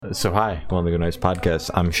So hi, One of the Good Nights podcast.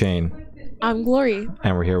 I'm Shane, I'm Glory.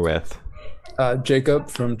 and we're here with, Jacob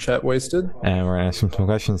from Chet Wasted. and we're gonna ask them some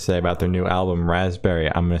questions today about their new album, Raspberry.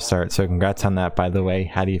 I'm gonna start. So congrats on that, by the way.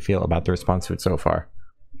 How do you feel about the response to it so far?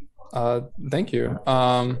 Thank you.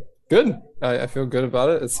 Good. I feel good about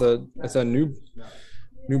it. It's a new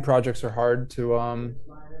projects are hard to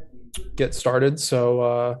get started.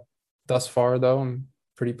 So thus far though, I'm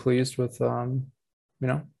pretty pleased with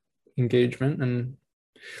engagement and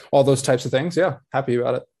all those types of things. Yeah, happy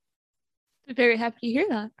about it. Very happy to hear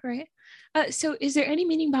that. Right. So is there any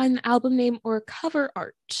meaning behind the album name or cover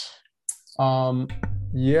art?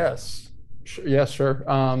 Yes. Yes, sure.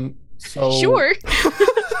 So Sure.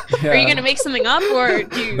 yeah. Are you going to make something up or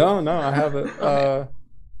do you? No, I have it. Okay.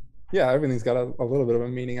 Yeah, everything's got a little bit of a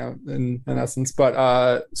meaning out in essence.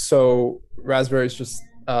 But so Raspberry is just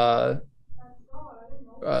a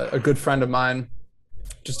good friend of mine,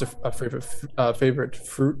 just a favorite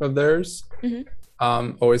fruit of theirs. Mhm.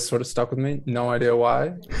 Always sort of stuck with me. No idea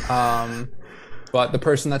why. But the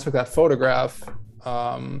person that took that photograph,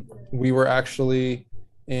 we were actually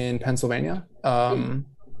in Pennsylvania.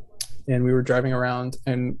 And we were driving around,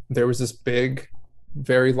 and there was this big,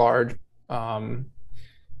 very large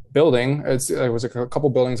building. It was a couple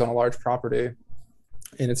buildings on a large property,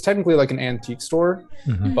 and it's technically like an antique store,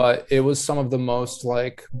 but it was some of the most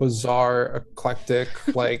like bizarre, eclectic,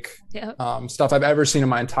 like Yeah. stuff I've ever seen in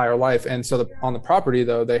my entire life. And so on the property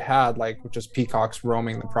though, they had like just peacocks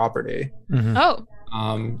roaming the property. Oh,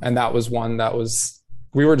 And that was one that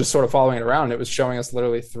we were just sort of following it around. It was showing us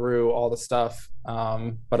literally through all the stuff.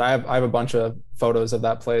 But I have a bunch of photos of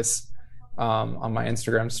that place on my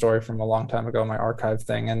Instagram story from a long time ago, my archive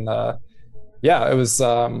thing. And yeah, it was,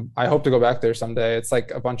 I hope to go back there someday. It's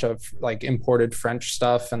like a bunch of like imported French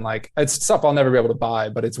stuff, and like it's stuff I'll never be able to buy,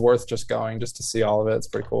 but it's worth just going just to see all of it. It's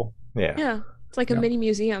pretty cool. Yeah. yeah. It's like a Yeah. mini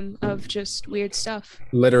museum of just weird stuff.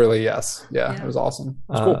 Literally, yes. Yeah. Yeah. It was awesome.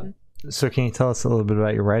 It was cool. So can you tell us a little bit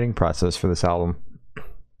about your writing process for this album?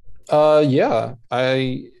 Yeah,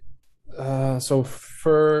 so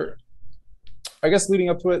for, I guess leading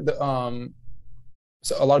up to it,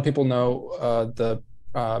 so a lot of people know the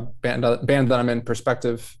band that I'm in,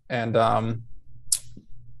 Perspective, and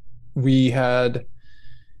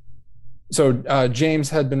James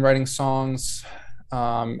had been writing songs,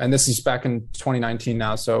 and this is back in 2019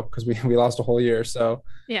 now, so because we lost a whole year, so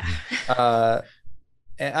Yeah.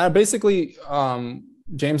 and basically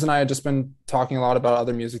James and I had just been talking a lot about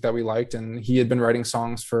other music that we liked, and he had been writing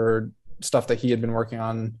songs for stuff that he had been working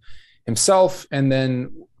on himself, and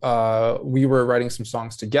then we were writing some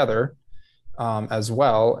songs together as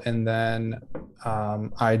well. And then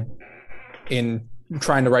I, in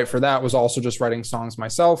trying to write for that, was also just writing songs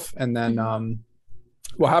myself. And then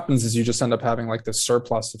what happens is you just end up having like this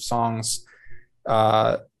surplus of songs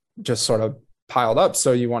just sort of piled up,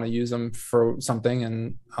 so you want to use them for something.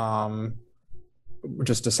 And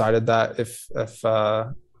just decided that if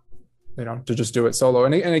to just do it solo,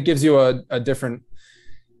 and it gives you a different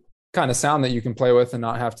kind of sound that you can play with and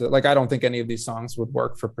not have to, like, I don't think any of these songs would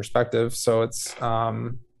work for Perspective, so it's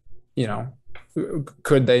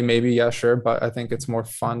could they? Maybe, yeah, sure, but I think it's more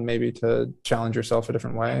fun maybe to challenge yourself a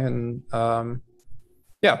different way. And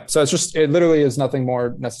yeah, so it literally is nothing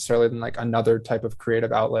more necessarily than like another type of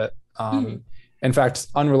creative outlet. In fact,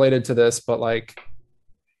 unrelated to this, but like,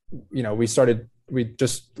 we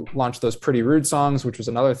just launched those Pretty Rude songs, which was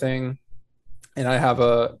another thing. And I have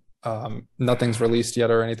nothing's released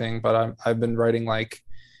yet or anything, but I've been writing like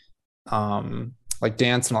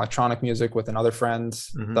dance and electronic music with another friend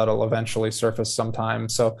that'll eventually surface sometime.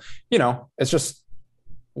 So, it's just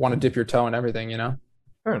want to dip your toe in everything,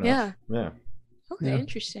 Fair enough. Yeah. Yeah. Okay, Yeah.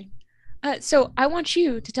 interesting. So I want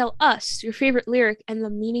you to tell us your favorite lyric and the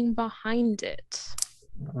meaning behind it.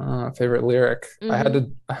 Favorite lyric.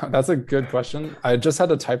 That's a good question. I just had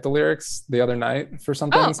to type the lyrics the other night for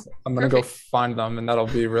some things. I'm going to go perfect. find them, and that'll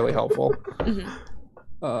be really helpful.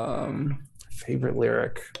 Mhm. Favorite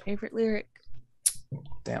lyric. Favorite lyric.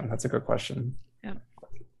 Damn, that's a good question.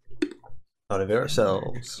 Out of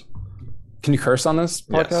ourselves. Can you curse on this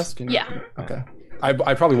Yes. podcast? Can you? Yeah. Okay.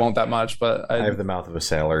 I probably won't that much, but I have the mouth of a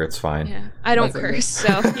sailor. It's fine. Yeah. I don't That's okay. curse,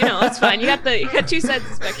 so it's fine. You got two sides of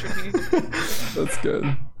the spectrum here. That's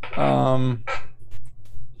good. Well,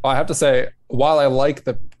 I have to say, while I like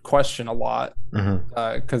the question a lot,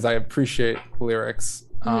 because I appreciate lyrics,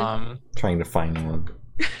 Trying to find one.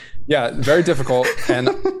 yeah, very difficult. And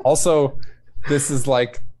also, this is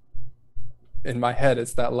like, in my head,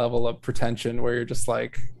 it's that level of pretension where you're just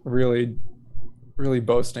like really, really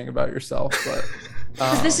boasting about yourself. But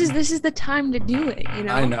 'Cause this is the time to do it,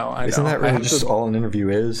 I know. Isn't that I really have just to- all an interview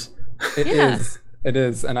is? It Yeah. is. It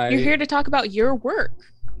is, and You're here to talk about your work.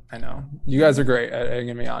 I know you guys are great at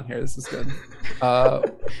getting me on here. This is good. Uh,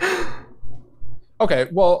 okay,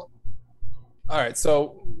 well, all right.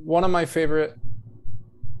 So one of my favorite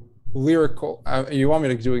lyrical. You want me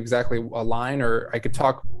to do exactly a line, or I could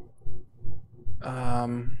talk?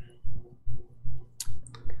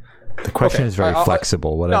 The question Okay, is very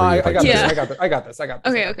flexible. No, Whatever. I you'd like got to this. Yeah. do. I got this. I got this. I got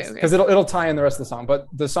this. Okay. Because it'll tie in the rest of the song. But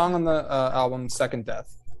the song on the album, Second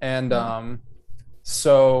Death, and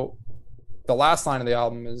so the last line of the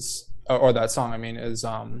album is, or that song, I mean, is,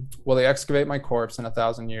 "Will they excavate my corpse in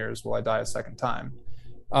 1,000 years? Will I die a second time?"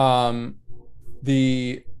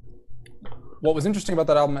 The What was interesting about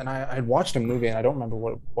that album, and I had watched a movie, and I don't remember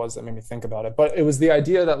what it was that made me think about it, but it was the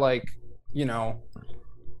idea that, like, you know,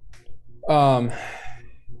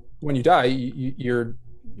 when you die, you're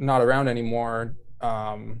not around anymore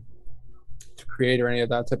to create or any of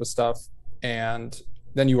that type of stuff, and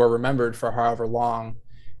then you are remembered for however long.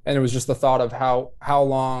 And it was just the thought of how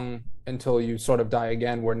long until you sort of die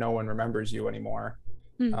again, where no one remembers you anymore.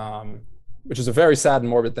 Which is a very sad and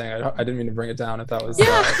morbid thing. I didn't mean to bring it down if that was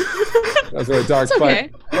that was really dark. It's okay.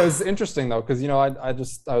 But it was interesting though, because I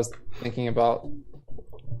was thinking about,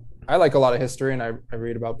 I like a lot of history, and I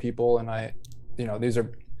read about people, and these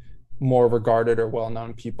are more regarded or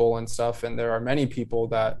well-known people and stuff, and there are many people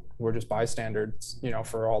that were just bystanders,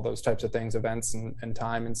 for all those types of things, events and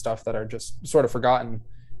time and stuff that are just sort of forgotten.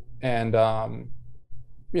 And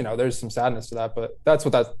there's some sadness to that, but that's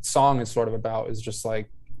what that song is sort of about, is just like,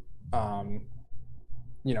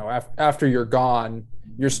 after you're gone,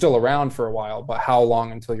 you're still around for a while, but how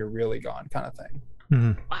long until you're really gone, kind of thing.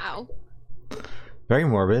 Mm-hmm. Wow. Very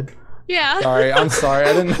morbid. Yeah. Sorry, I'm sorry.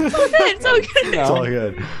 I didn't. It's okay. It's all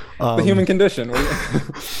good. The human condition.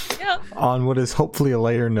 Yeah. On what is hopefully a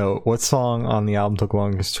lighter note, what song on the album took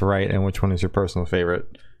longest to write, and which one is your personal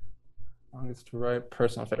favorite? Longest to write,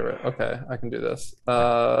 personal favorite. Okay, I can do this.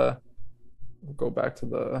 We'll go back to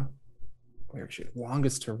the lyric sheet.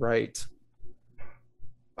 Longest to write.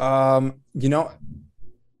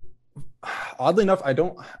 Oddly enough,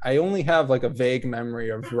 I only have like a vague memory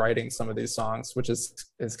of writing some of these songs, which is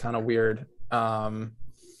kind of weird.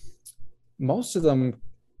 Most of them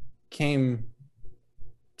came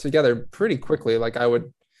together pretty quickly. Like I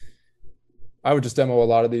would just demo a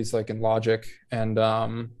lot of these like in Logic, and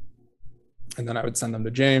then I would send them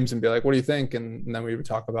to James and be like, "What do you think?" And then we would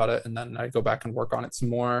talk about it, and then I'd go back and work on it some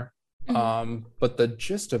more. But the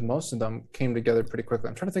gist of most of them came together pretty quickly.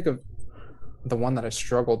 I'm trying to think of the one that I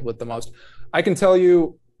struggled with the most. I can tell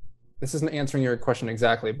you, this isn't answering your question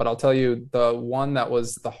exactly, but I'll tell you the one that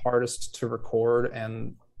was the hardest to record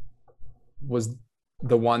and was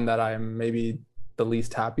the one that I'm maybe the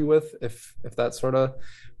least happy with, if that sort of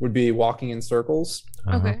would be Walking in Circles.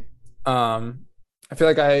 Okay. I feel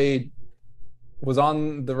like I was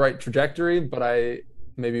on the right trajectory, but I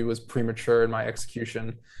maybe was premature in my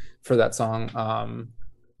execution for that song,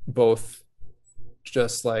 both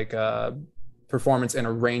just like performance and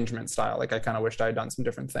arrangement style. Like I kind of wished I had done some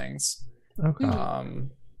different things. Okay.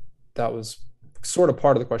 That was sort of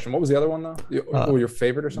part of the question. What was the other one though? Your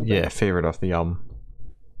favorite or something? Yeah, favorite off the album.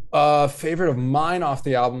 Favorite of mine off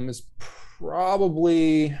the album is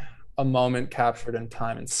probably A Moment Captured in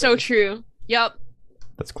Time and Space. So true. Yep.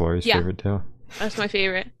 That's Glory's Yeah. favorite too. That's my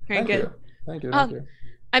favorite. Very good. Thank you.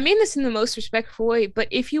 I mean this in the most respectful way, but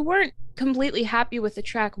if you weren't completely happy with the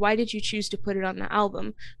track, why did you choose to put it on the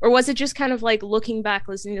album? Or was it just kind of like looking back,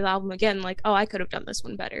 listening to the album again, like, oh, I could have done this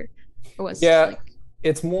one better? Or was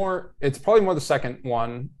it's probably more the second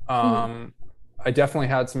one. I definitely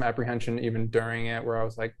had some apprehension even during it, where I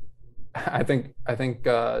was like, I think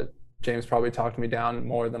James probably talked me down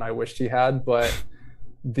more than I wished he had, but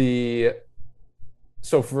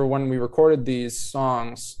so for when we recorded these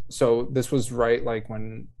songs, so this was right like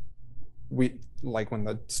when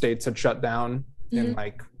the States had shut down in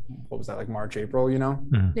like, what was that, like March, April,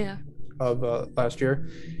 Yeah. of last year.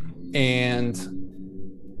 And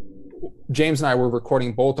James and I were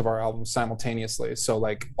recording both of our albums simultaneously. So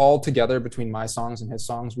like all together between my songs and his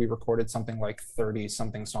songs, we recorded something like 30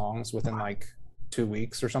 something songs within like 2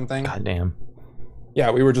 weeks or something. God damn. Yeah,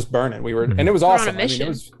 we were just burning. And it was awesome. On a mission.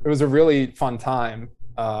 I mean, it was a really fun time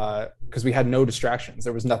because we had no distractions.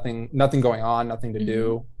 There was nothing going on, nothing to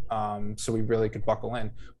do. So we really could buckle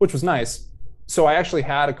in, which was nice. So I actually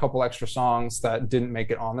had a couple extra songs that didn't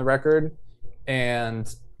make it on the record.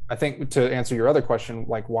 And I think to answer your other question,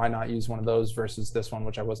 like why not use one of those versus this one,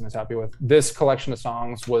 which I wasn't as happy with. This collection of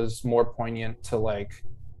songs was more poignant to like,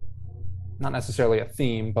 not necessarily a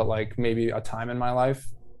theme, but like maybe a time in my life.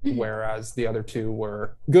 Whereas the other two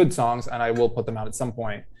were good songs, and I will put them out at some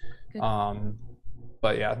point.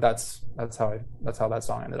 but yeah, that's how that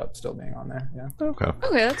song ended up still being on there. Yeah. Okay.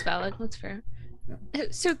 Okay, that's valid. That's fair. Yeah.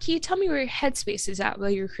 So, can you tell me where your headspace is at while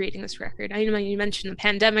you were creating this record? I know you mentioned the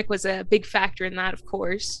pandemic was a big factor in that, of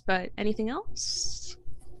course, but anything else?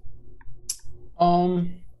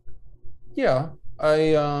 Yeah,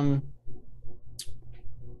 I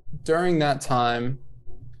during that time,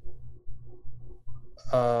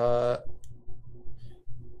 uh,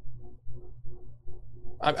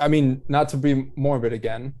 I mean, not to be morbid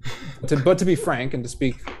again, but to be frank and to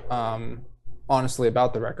speak honestly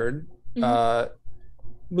about the record,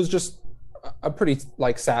 was just a pretty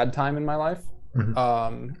like sad time in my life.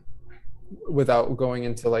 Without going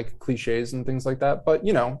into like cliches and things like that, but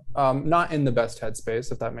you know, not in the best headspace,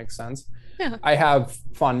 if that makes sense. Yeah. I have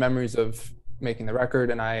fond memories of making the record,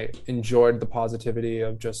 and I enjoyed the positivity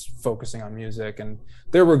of just focusing on music, and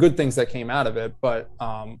there were good things that came out of it, but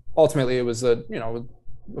ultimately it was a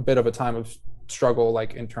bit of a time of struggle,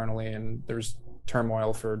 like internally, and there's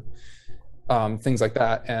turmoil for things like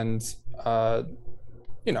that, and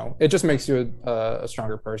it just makes you a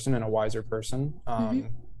stronger person and a wiser person.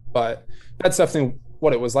 But that's definitely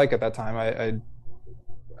what it was like at that time.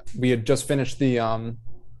 We had just finished the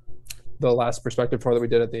last Perspective tour that we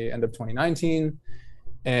did at the end of 2019,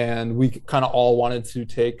 and we kind of all wanted to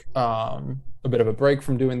take a bit of a break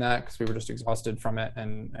from doing that because we were just exhausted from it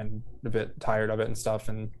and a bit tired of it and stuff.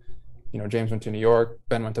 And James went to New York,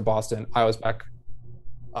 Ben went to Boston, I was back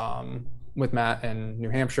with Matt in New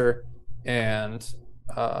Hampshire, and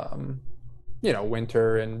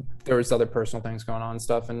winter, and there was other personal things going on and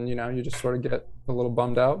stuff, and you just sort of get a little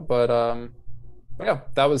bummed out, but yeah,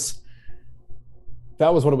 that was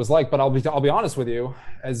what it was like. But I'll be honest with you,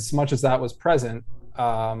 as much as that was present,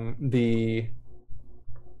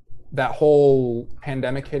 that whole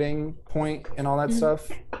pandemic hitting point and all that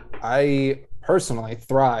stuff, I personally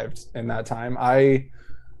thrived in that time. I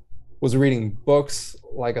was reading books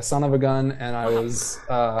like a son of a gun, and I was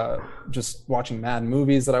just watching mad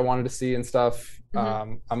movies that I wanted to see and stuff.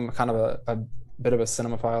 I'm kind of a bit of a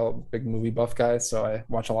cinemaphile, big movie buff guy, so I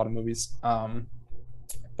watch a lot of movies.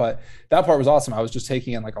 But that part was awesome. I was just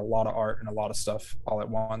taking in like a lot of art and a lot of stuff all at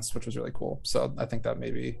once, which was really cool. So I think that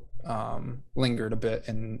maybe lingered a bit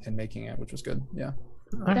in making it, which was good. Yeah.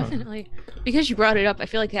 Definitely. Because you brought it up, I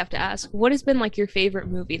feel like I have to ask, what has been like your favorite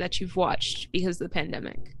movie that you've watched because of the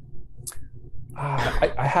pandemic?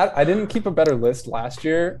 I didn't keep a better list last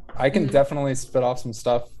year. I can definitely spit off some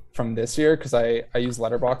stuff from this year because I use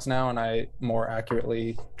Letterboxd now, and I more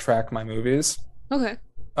accurately track my movies. Okay.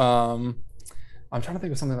 I'm trying to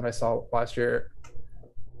think of something that I saw last year.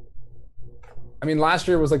 I mean, last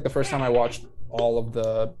year was like the first time I watched all of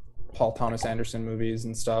the Paul Thomas Anderson movies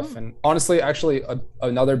and stuff. And honestly, actually,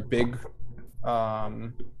 another big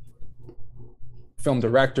film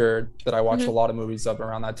director that I watched a lot of movies of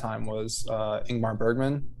around that time was Ingmar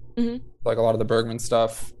Bergman. Like a lot of the Bergman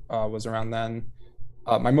stuff was around then.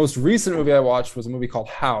 My most recent movie I watched was a movie called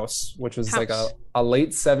House, which was like a late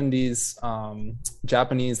 70s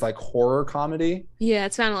Japanese like horror comedy. Yeah,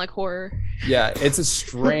 it sounded like horror. Yeah, it's a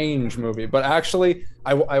strange movie, but actually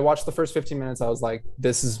I watched the first 15 minutes. I was like,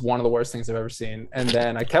 this is one of the worst things I've ever seen. And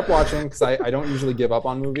then I kept watching because I don't usually give up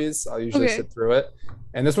on movies. I'll usually sit through it.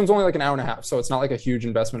 And this one's only like an hour and a half, so it's not like a huge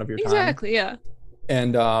investment of your time. Exactly, yeah.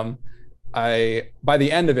 And by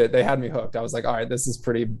the end of it, they had me hooked. I was like, all right, this is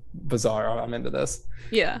pretty bizarre. I'm into this.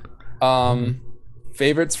 Yeah.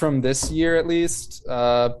 Favorites from this year, at least,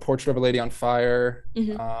 Portrait of a Lady on Fire,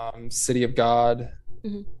 City of God.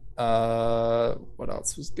 What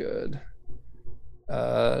else was good?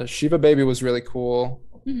 Shiva Baby was really cool.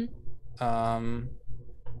 What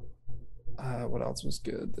else was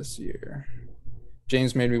good this year?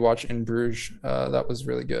 James made me watch In Bruges. That was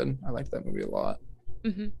really good. I liked that movie a lot.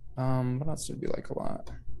 What else did we like a lot?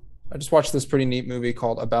 I just watched this pretty neat movie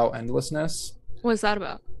called About Endlessness. What's that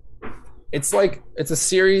about? It's a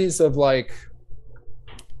series of like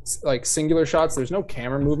singular shots. There's no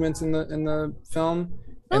camera movements in the film,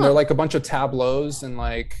 and they're like a bunch of tableaus, and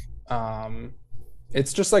like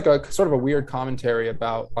it's just like a sort of a weird commentary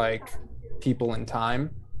about like people in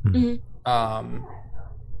time.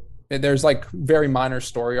 There's like very minor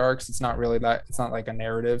story arcs. It's not like a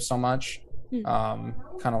narrative so much. Kind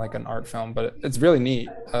of like an art film, but it's really neat.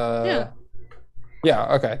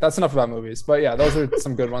 Yeah, okay, that's enough about movies, but yeah, those are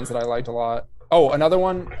some good ones that I liked a lot. Oh, another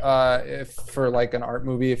one, if for like an art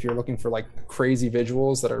movie, if you're looking for like crazy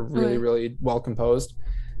visuals that are really really well composed,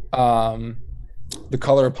 The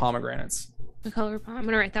Color of Pomegranates. The Color of I'm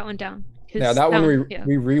gonna write that one down. Yeah, that one we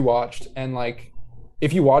rewatched, and like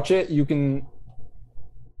if you watch it, you can,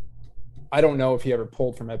 I don't know if he ever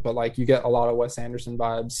pulled from it, but like you get a lot of Wes Anderson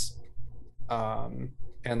vibes.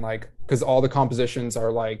 And like, because all the compositions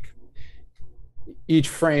are like, each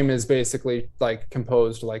frame is basically like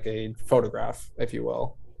composed like a photograph, if you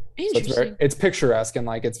will. So Interesting. it's picturesque, and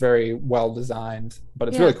like it's very well designed, but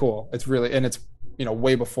it's Yeah. really cool. It's really, and it's,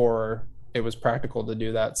 way before it was practical to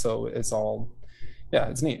do that. So it's all, yeah,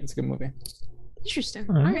 it's neat. It's a good movie. Interesting.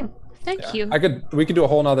 All All right. right. Thank you. We could do a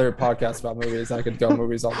whole nother podcast about movies. I could go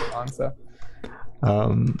movies all day long. So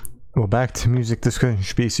Well, back to music. This question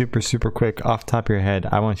should be super, super quick. Off the top of your head,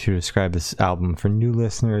 I want you to describe this album for new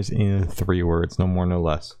listeners in 3 words, no more, no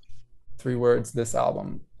less. 3 words, this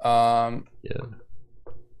album. Yeah.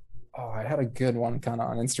 Oh, I had a good one kind of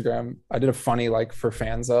on Instagram. I did a funny like for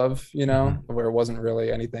fans of, where it wasn't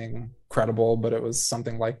really anything credible, but it was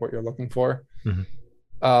something like what you're looking for.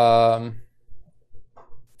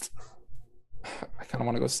 I kind of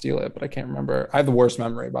want to go steal it, but I can't remember. I have the worst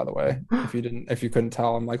memory, by the way. If you couldn't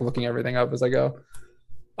tell, I'm like looking everything up as I go.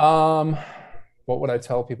 What would I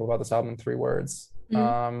tell people about this album in 3 words?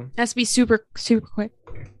 Has to be super, super quick.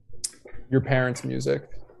 Your parents' music.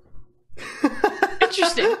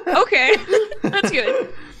 Interesting. Okay. That's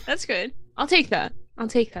good. That's good. I'll take that.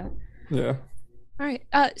 Yeah. All right.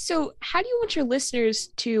 So how do you want your listeners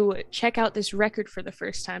to check out this record for the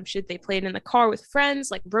first time? Should they play it in the car with friends,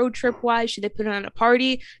 like road trip wise? Should they put it on a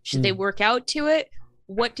party? Should they work out to it?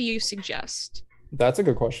 What do you suggest? That's a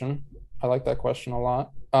good question. I like that question a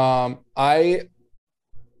lot. I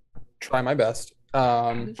try my best,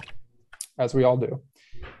 as we all do.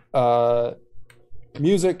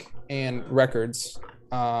 Music and records.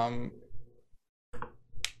 I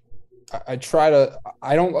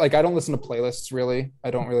don't listen to playlists really.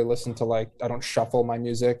 I don't really listen to I don't shuffle my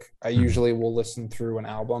music. I usually will listen through an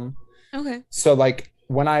album. Okay. So like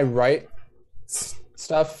when I write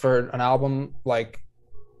stuff for an album,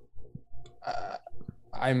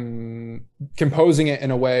 I'm composing it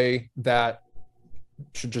in a way that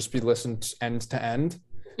should just be listened end to end.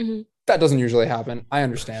 Mm-hmm. That doesn't usually happen. I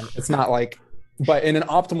understand. It's not but in an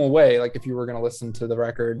optimal way, like if you were going to listen to the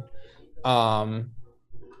record, I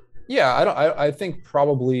think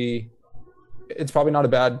probably it's probably not a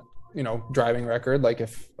bad, driving record. Like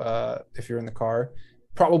if you're in the car,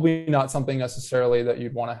 probably not something necessarily that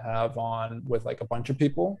you'd want to have on with like a bunch of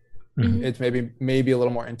people. Mm-hmm. It's maybe a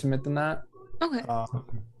little more intimate than that. Okay.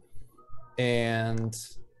 And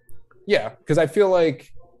yeah, because I feel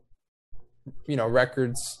like,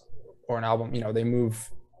 records or an album, they move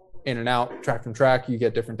in and out track from track. You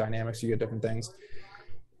get different dynamics, you get different things.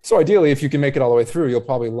 So ideally, if you can make it all the way through, you'll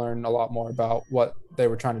probably learn a lot more about what they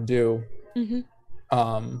were trying to do. Mm-hmm.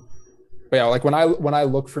 But yeah, like when I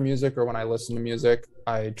look for music or when I listen to music,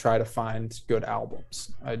 I try to find good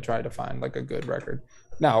albums. I try to find like a good record.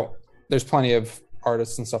 Now, there's plenty of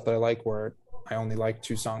artists and stuff that I like where I only like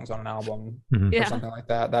 2 songs on an album or something like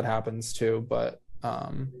that. That happens too. But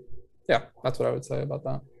yeah, that's what I would say about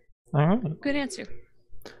that. All right. Good answer.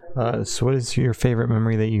 So what is your favorite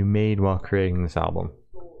memory that you made while creating this album?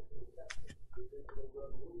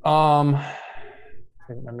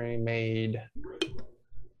 Favorite memory made.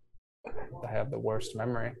 I have the worst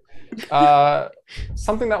memory.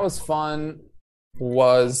 Something that was fun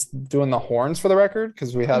was doing the horns for the record,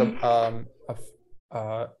 because we had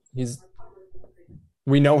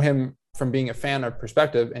we know him from being a fan of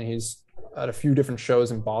Perspective, and he's at a few different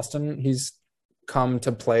shows in Boston. He's come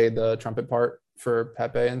to play the trumpet part for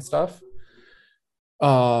Pepe and stuff.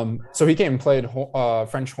 So he came and played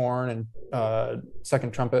French horn and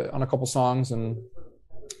second trumpet on a couple songs, and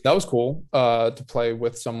that was cool to play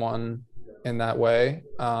with someone in that way.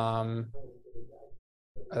 That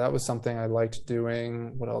was something I liked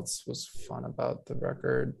doing. What else was fun about the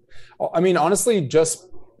record? I mean, honestly, just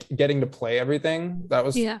getting to play everything, that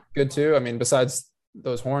was good too. I mean, besides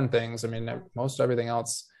those horn things, I mean, most everything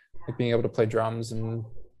else, like being able to play drums and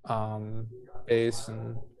bass,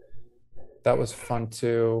 and that was fun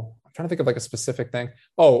too. I'm trying to think of like a specific thing.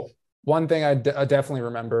 Oh, one thing I definitely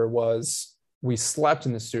remember was we slept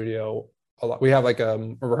in the studio a lot. We have like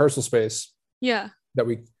a rehearsal space that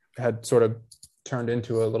we had sort of turned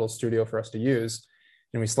into a little studio for us to use,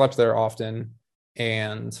 and we slept there often.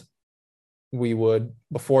 And we would,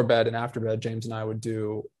 before bed and after bed, James and I would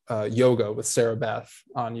do yoga with Sarah Beth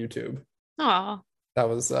on YouTube. Aw, that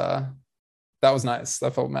was nice.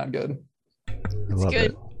 That felt mad good. That's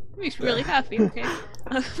good. It makes me really happy. Okay.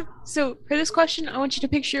 So for this question, I want you to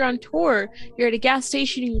picture you're on tour. You're at a gas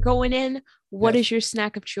station and you're going in. What is your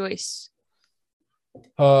snack of choice?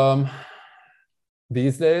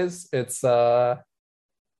 These days it's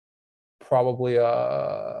probably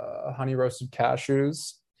honey roasted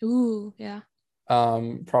cashews. Ooh, yeah.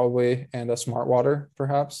 Probably, and a smart water,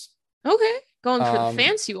 perhaps. Okay. Going for the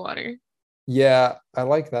fancy water. Yeah, I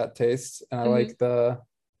like that taste, and I Mhm. like the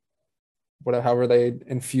whatever however they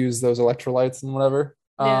infuse those electrolytes and whatever.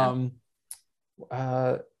 Yeah.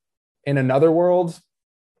 Uh, in another world,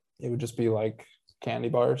 it would just be like candy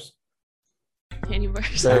bars, Candy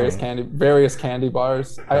bars. Alright. various candy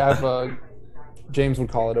bars. I have a James would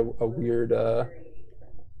call it a weird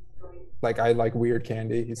like I like weird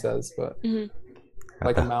candy, he says, but Mhm.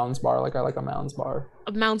 like a Mounds bar, like I like a Mounds bar.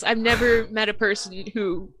 Of Mounds. I've never met a person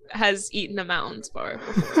who has eaten a Mounds bar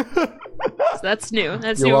before. So that's new.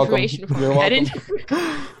 That's You're new welcome. information for You're me. I welcome.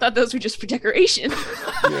 didn't thought those were just for decoration.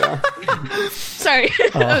 Yeah. Sorry.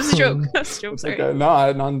 That was a joke. That was a joke. It's Sorry. okay.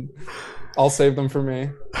 No, I'll save them for me.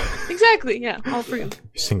 Exactly. Yeah. All for you.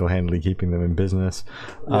 Single-handedly keeping them in business.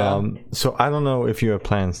 Yeah. So I don't know if you have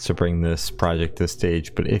plans to bring this project to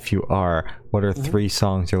stage, but if you are, what are 3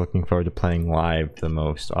 songs you're looking forward to playing live the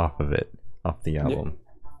most off the album?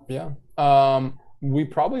 Yeah. We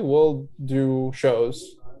probably will do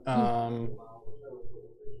shows.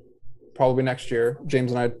 Probably next year.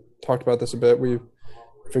 James and I talked about this a bit. We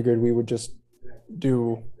figured we would just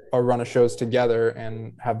do a run of shows together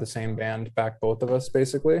and have the same band back both of us,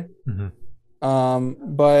 basically. Mhm.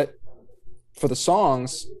 But for the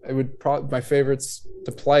songs, it would probably my favorites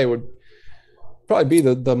to play would probably be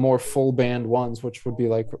the more full band ones, which would be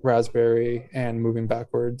like Raspberry and Moving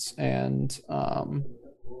Backwards and A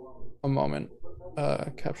Moment,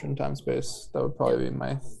 Captured in Time Space. That would probably be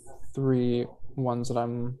my 3 ones that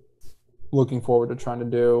I'm looking forward to trying to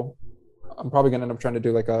do. I'm probably gonna end up trying to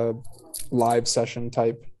do like a live session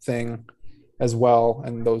type thing as well,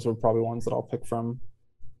 and those are probably ones that I'll pick from.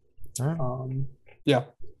 Alright. Yeah.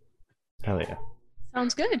 Hell yeah.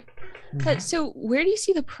 Sounds good. So, where do you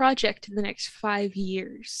see the project in the next 5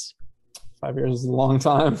 years? 5 years is a long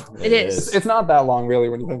time. It is. It's not that long really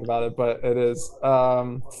when you think about it, but it is.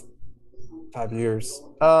 5 years.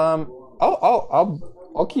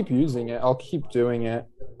 I'll keep using it. I'll keep doing it.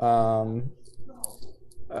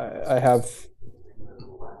 I have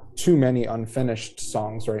too many unfinished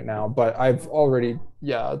songs right now, but I've already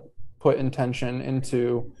put intention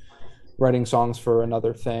into writing songs for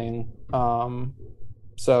another thing.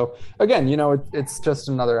 So again, it's just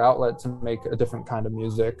another outlet to make a different kind of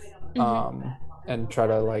music, and try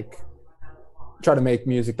to make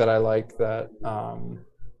music that I like that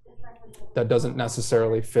doesn't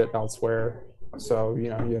necessarily fit elsewhere. So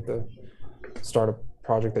you have to start a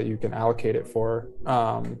project that you can allocate it for.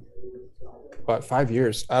 But 5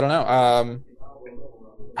 years, I don't know.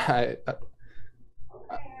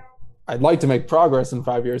 I'd like to make progress in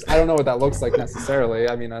 5 years. I don't know what that looks like necessarily.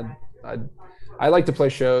 I mean, I like to play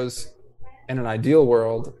shows. In an ideal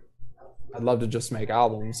world, I'd love to just make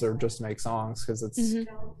albums or just make songs, because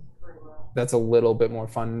that's a little bit more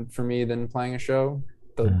fun for me than playing a show.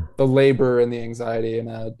 The labor and the anxiety in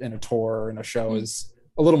a tour or in a show is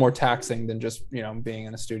a little more taxing than just being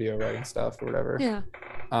in a studio writing stuff or whatever. Yeah.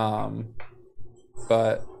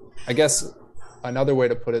 But I guess another way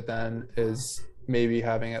to put it then is maybe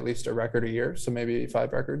having at least a record a year, so maybe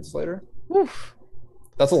 5 records later. Oof.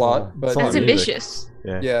 That's a lot, but That's music. ambitious.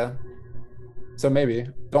 yeah. So maybe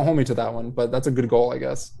don't hold me to that one, but that's a good goal, I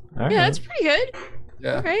guess. Alright. Yeah, that's pretty good.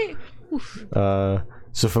 Yeah. All right. Oof.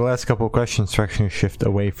 So for the last couple of questions, we're actually gonna shift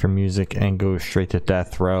away from music and go straight to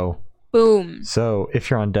death row. Boom. So if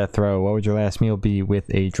you're on death row, what would your last meal be with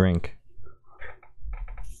a drink?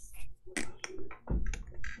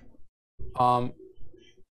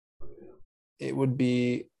 It would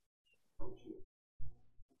be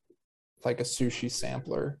like a sushi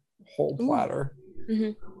sampler, whole platter.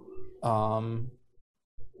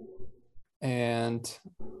 And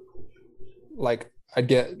like I'd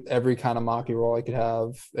get every kind of maki roll I could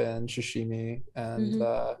have and sashimi, and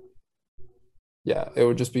it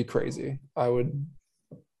would just be crazy. I would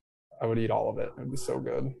eat all of it. It would be so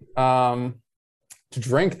good. To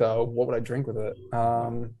drink though, what would I drink with it?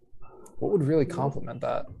 What would really complement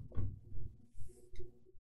that?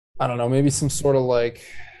 I don't know, maybe some sort of like,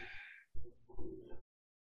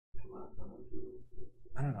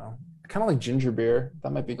 I don't know, kind of like ginger beer.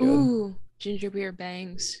 That might be good. Ooh, ginger beer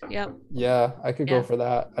bangs. Yep. Yeah, I could go Yeah. for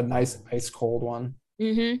that. A nice ice cold one.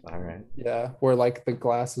 All right. Yeah, where like the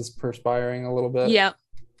glass is perspiring a little bit. Yep.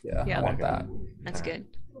 Yeah, Yeah. I want that. That's good.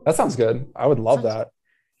 That sounds good. I would love that.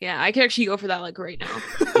 Yeah, I could actually go for that like right now.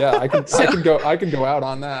 Yeah, I could. So- I could go out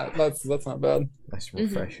on that. That's not bad. That's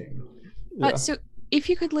refreshing. Yeah. So, if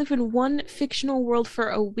you could live in one fictional world for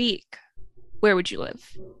a week, where would you live?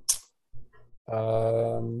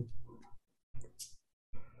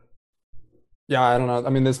 Yeah, I don't know. I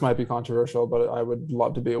mean, this might be controversial, but I would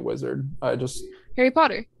love to be a wizard. Harry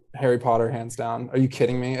Potter. Harry Potter, hands down. Are you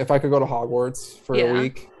kidding me? If I could go to Hogwarts for Yeah. a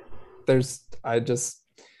week,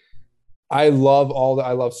 I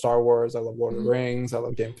love Star Wars. I love Lord of the Rings. I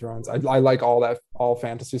love Game of Thrones. I like all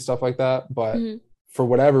fantasy stuff like that. But for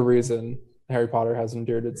whatever reason, Harry Potter has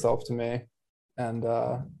endeared itself to me. And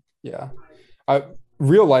yeah,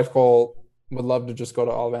 real life goal would love to just go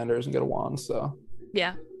to Ollivanders and get a wand. So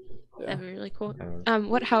yeah, that'd be really cool.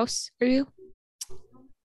 What house are you?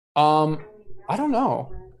 I don't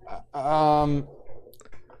know. I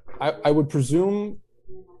would presume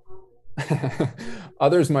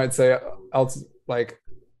others might say else, like,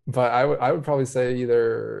 but I would probably say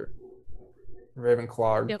either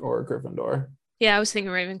Ravenclaw or Gryffindor. Yeah, I was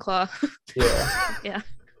thinking Ravenclaw. Yeah. Yeah,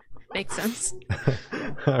 makes sense.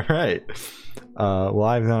 All right. Well,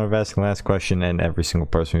 I've done of asking the last question, and every single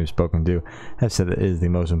person we've spoken to have said it is the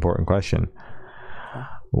most important question.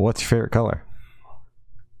 What's your favorite color?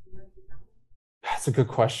 That's a good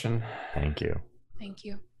question. Thank you. Thank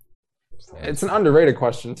you. It's an underrated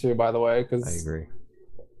question too, by the way, because I agree.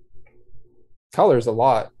 Color's a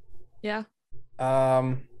lot. Yeah.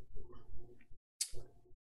 I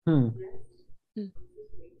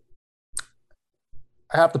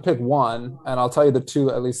have to pick one, and I'll tell you the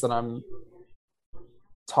two at least that I'm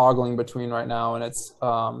toggling between right now, and it's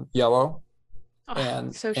yellow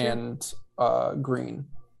and green.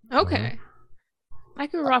 Okay. I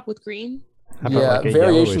could rock with green. Yeah, like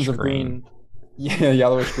variations of green. Yeah,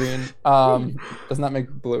 yellowish green. Doesn't that make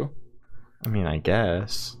blue? I mean, I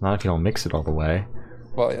guess. Not if you don't mix it all the way.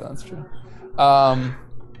 Well, yeah, that's true.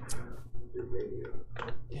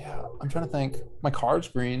 Yeah, I'm trying to think. My car's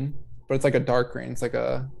green, but it's like a dark green. It's like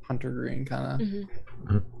a hunter green kind of.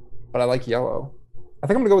 But I like yellow. I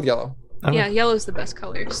think I'm gonna go with yellow. Okay. Yeah, yellow's the best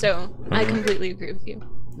color. So I completely agree with you.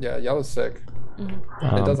 Yeah, yellow's sick.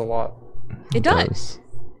 It does a lot. It does.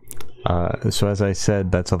 So as I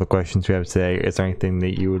said, that's all the questions we have today. Is there anything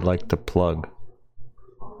that you would like to plug?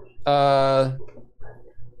 Go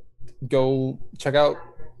check out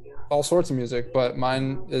all sorts of music, but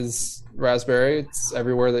mine is Raspberry. It's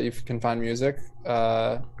everywhere that you can find music.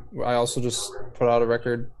 I also just put out a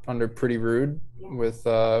record under Pretty Rude with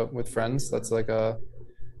friends. That's like a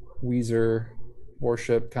Weezer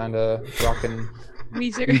worship kind of rockin'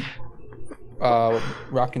 Weezer.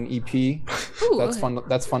 Rockin' EP. Ooh. That's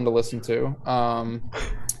fun to listen to.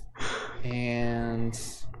 And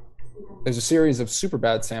there's a series of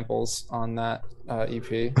Superbad samples on that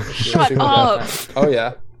EP. Shut up. Oh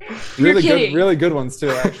yeah. Really good ones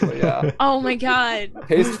too, actually. Yeah. Oh my god.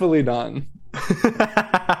 Tastefully done.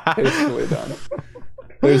 Tastefully done.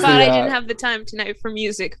 I didn't have the time tonight for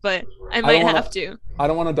music, but I might have to. I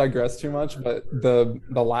don't want to digress too much, but the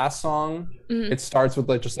last song, it starts with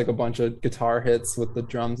just a bunch of guitar hits with the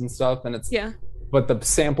drums and stuff, and it's But the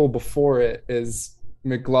sample before it is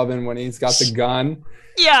McLovin when he's got the gun.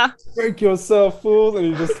 Yeah. Break yourself, fools, and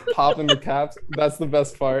he just popping the caps. That's the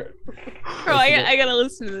best part. Bro, I gotta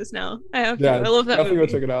listen to this now. I have to. I love that definitely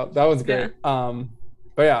movie. Go check it out. That was great. Yeah.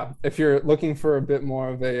 But yeah, if you're looking for a bit more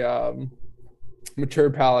of a mature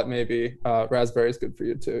palate, maybe Raspberry is good for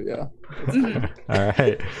you too. Yeah. All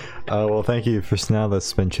right. Well, thank you for now.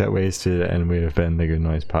 That's been Chet Wasted, and we have been the Good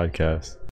Noise Podcast.